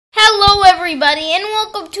everybody, and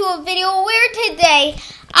welcome to a video where today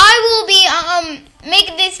I will be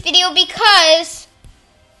making this video because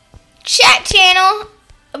Chat Channel,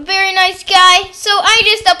 a very nice guy, so I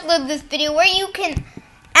just uploaded this video where you can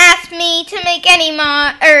ask me to make any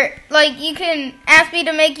mod, or like you can ask me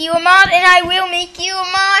to make you a mod and I will make you a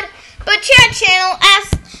mod. But Chat Channel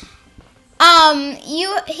asked he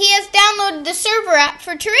has downloaded the server app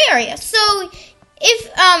for Terraria. So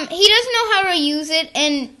if he doesn't know how to use it,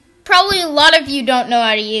 and probably a lot of you don't know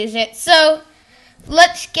how to use it. So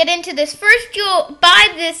let's get into this. First, you'll buy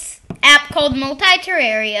this app called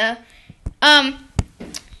Terraria.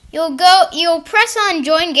 You'll press on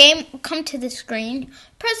join game, come to the screen.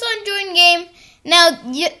 Press on join game. Now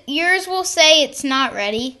yours will say it's not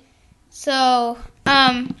ready. So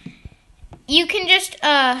you can just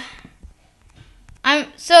I'm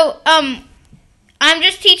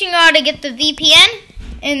just teaching you how to get the VPN,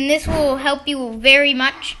 and this will help you very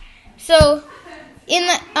much. So in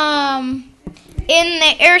the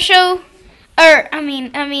air show, in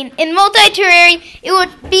Terraria, it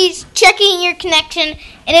would be checking your connection,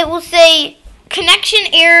 and it will say connection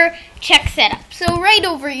error, check setup. So right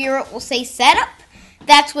over here it will say setup.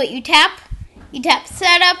 That's what you tap. You tap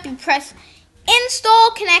setup, you press install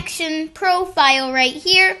connection profile right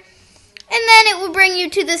here, and then it will bring you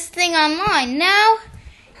to this thing online. Now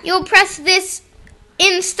you'll press this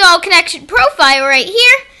install connection profile right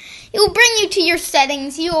here. It will bring you to your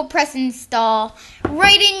settings. You will press install.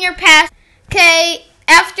 Write in your pass. Okay,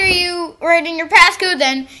 after you write in your passcode,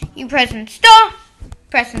 then you press install.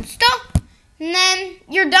 Press install, and then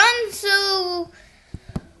you're done. So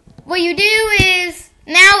what you do is,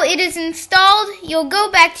 now it is installed. You'll go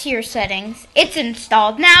back to your settings. It's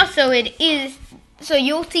installed now, so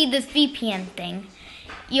you'll see this VPN thing.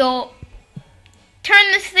 You'll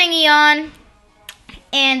turn this thingy on,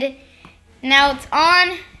 and now it's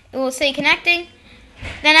on. It will say connecting.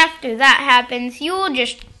 Then after that happens, you will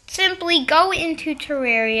just simply go into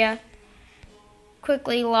Terraria,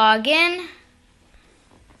 quickly log in.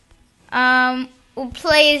 Will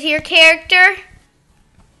play as your character.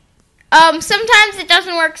 Sometimes it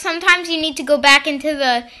doesn't work. Sometimes you need to go back into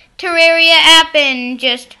the Terraria app and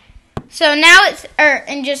just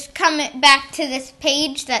just come back to this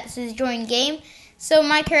page that says join game. So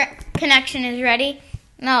my connection is ready.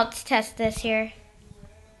 Now let's test this here.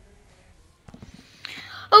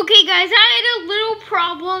 Okay guys, I had a little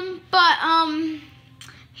problem, but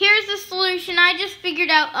here's the solution. I just figured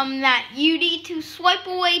out that you need to swipe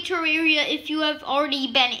away Terraria if you have already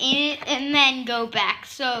been in it, and then go back.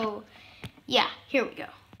 So yeah, here we go.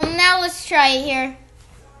 Now let's try it here.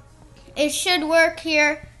 It should work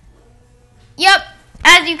here. Yep,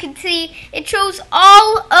 as you can see, it shows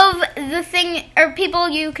all of the people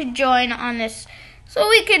you could join on this. So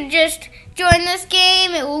we could just join this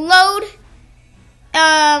game. It will load.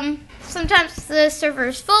 Sometimes the server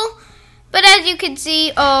is full, but as you can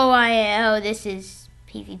see, this is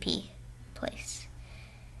PvP place.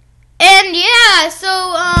 And yeah,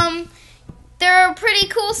 so there are pretty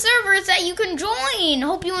cool servers that you can join.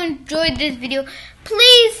 Hope you enjoyed this video.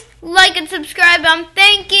 Please like and subscribe. I'm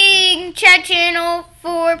thanking Chat Channel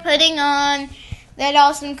for putting on that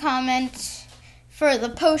awesome comment for the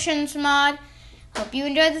potions mod. Hope you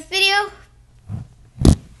enjoyed this video,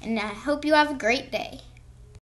 and I hope you have a great day.